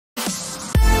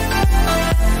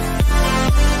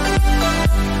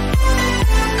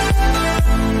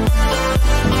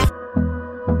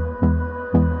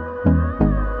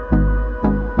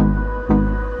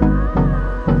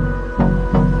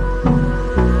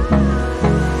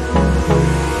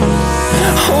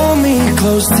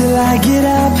close till I get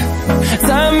up.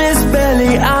 Time is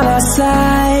barely on our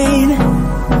side.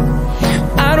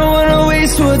 I don't wanna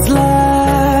waste what's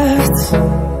left.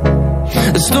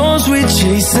 The storms we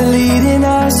chase are leading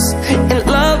us, and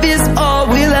love is all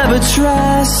we'll ever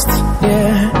trust.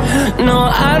 Yeah, no,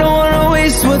 I don't wanna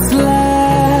waste what's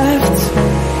left.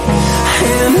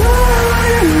 And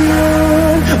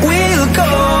on we'll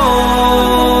go,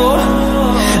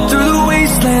 through the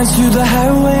wastelands, through the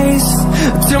highways,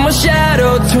 till my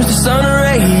shadow turns to sun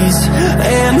rays.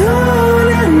 And on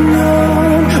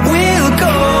we'll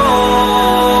go,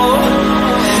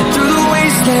 through the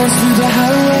wastelands, through the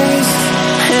highways,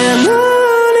 and on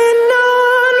we'll go.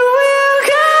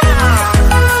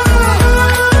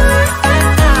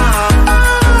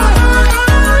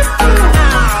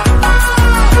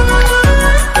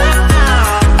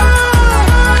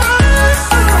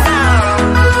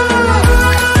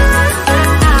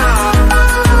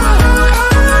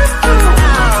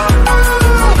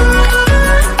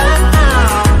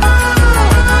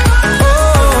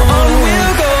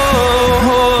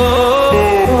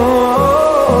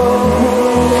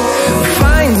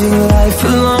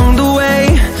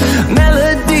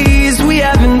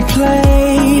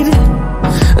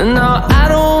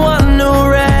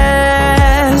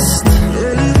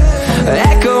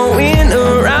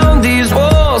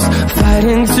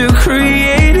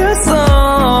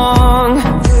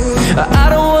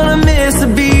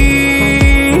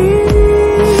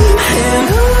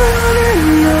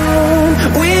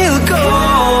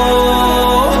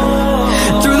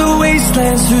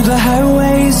 Through the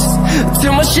highways,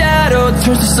 till my shadow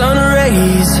turns to sun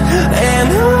rays. And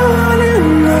on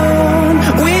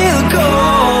we'll go,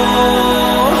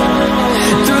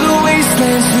 through the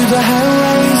wastelands, through the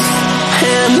highways,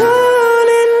 and on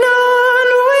we'll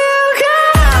go.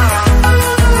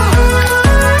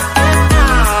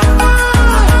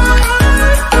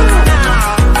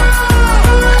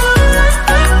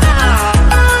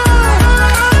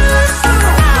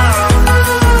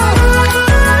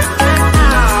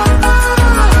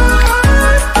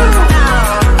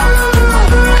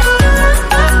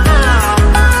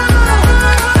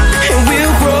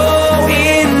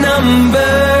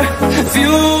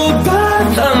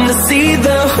 See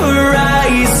the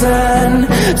horizon,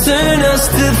 turn us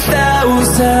to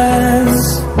thousands,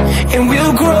 and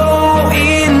we'll grow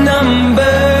in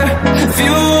number,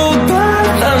 fueled by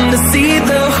them to see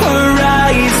the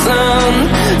horizon,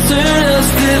 turn us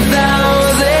to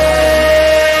thousands,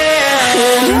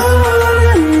 and on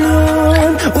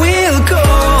we'll go,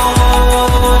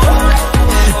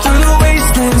 through the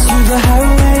wastelands, through the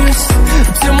highways,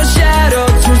 till my shadow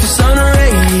turns to sun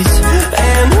rays.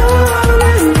 And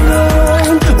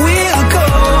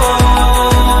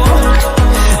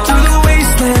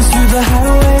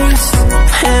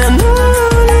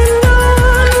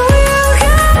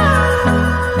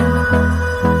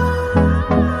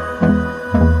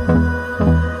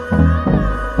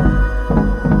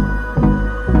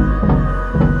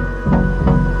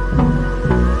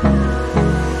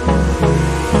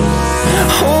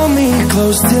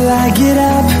close till I get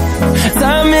up.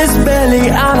 Time is barely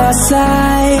on our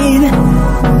side.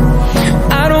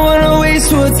 I don't wanna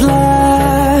waste what's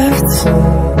left.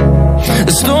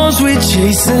 The storms we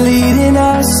chase are leading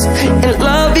us, and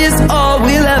love is all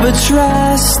we'll ever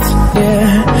trust.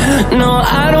 Yeah, no,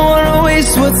 I don't wanna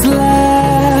waste what's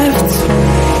left.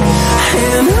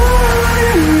 And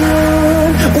on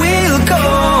we'll go,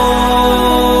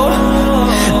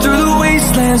 through the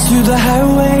wastelands, through the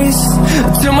highways,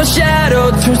 till my shadow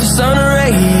turns to sun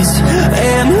rays.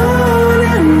 And on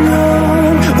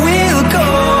we'll go,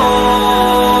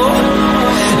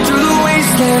 through the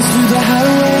wastelands, through the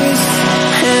highways,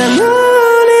 and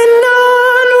on we'll go.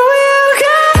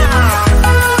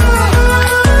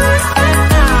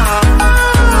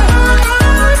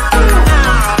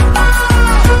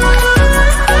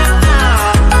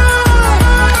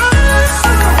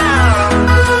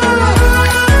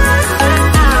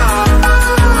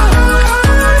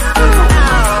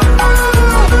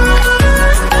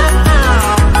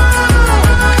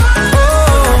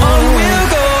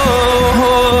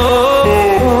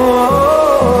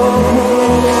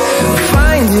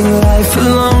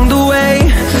 Along the